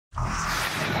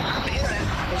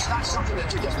It's not something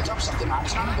that you just jump something on.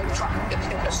 It's not a big truck.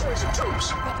 It's a series of tubes.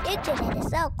 The internet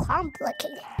is so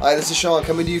complicated. Hi, this is Sean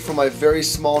coming to you from my very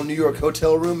small New York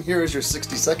hotel room. Here is your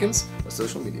 60 seconds of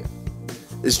social media.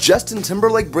 Is Justin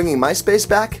Timberlake bringing MySpace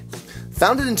back?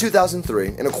 Founded in 2003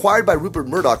 and acquired by Rupert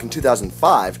Murdoch in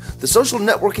 2005, the social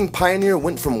networking pioneer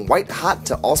went from white hot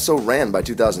to also ran by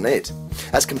 2008.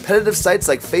 As competitive sites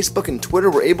like Facebook and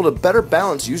Twitter were able to better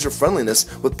balance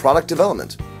user-friendliness with product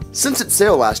development. Since its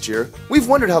sale last year, we've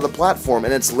wondered how the platform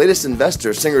and its latest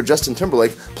investor, singer Justin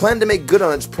Timberlake, plan to make good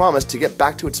on its promise to get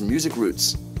back to its music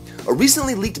roots. A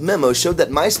recently leaked memo showed that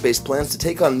MySpace plans to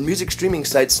take on music streaming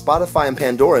sites Spotify and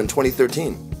Pandora in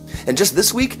 2013. And just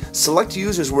this week, select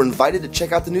users were invited to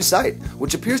check out the new site,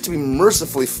 which appears to be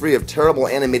mercifully free of terrible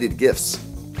animated GIFs.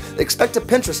 Expect a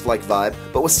Pinterest-like vibe,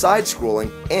 but with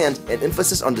side-scrolling and an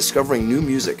emphasis on discovering new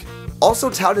music.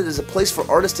 Also touted as a place for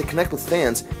artists to connect with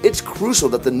fans, it's crucial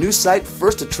that the new site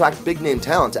first attract big-name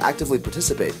talent to actively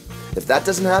participate. If that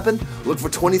doesn't happen, look for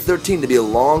 2013 to be a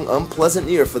long, unpleasant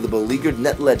year for the beleaguered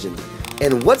net legend.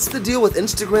 And what's the deal with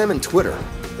Instagram and Twitter?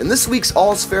 In this week's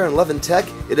All's Fair in Love and Tech,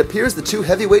 it appears the two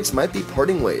heavyweights might be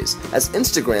parting ways, as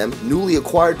Instagram, newly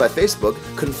acquired by Facebook,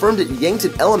 confirmed it yanked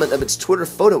an element of its Twitter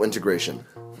photo integration.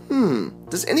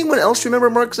 Does anyone else remember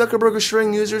Mark Zuckerberg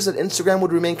assuring users that Instagram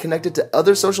would remain connected to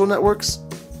other social networks?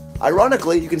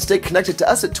 Ironically, you can stay connected to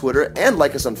us at Twitter and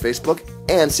like us on Facebook,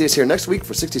 and see us here next week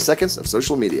for 60 seconds of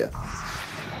social media.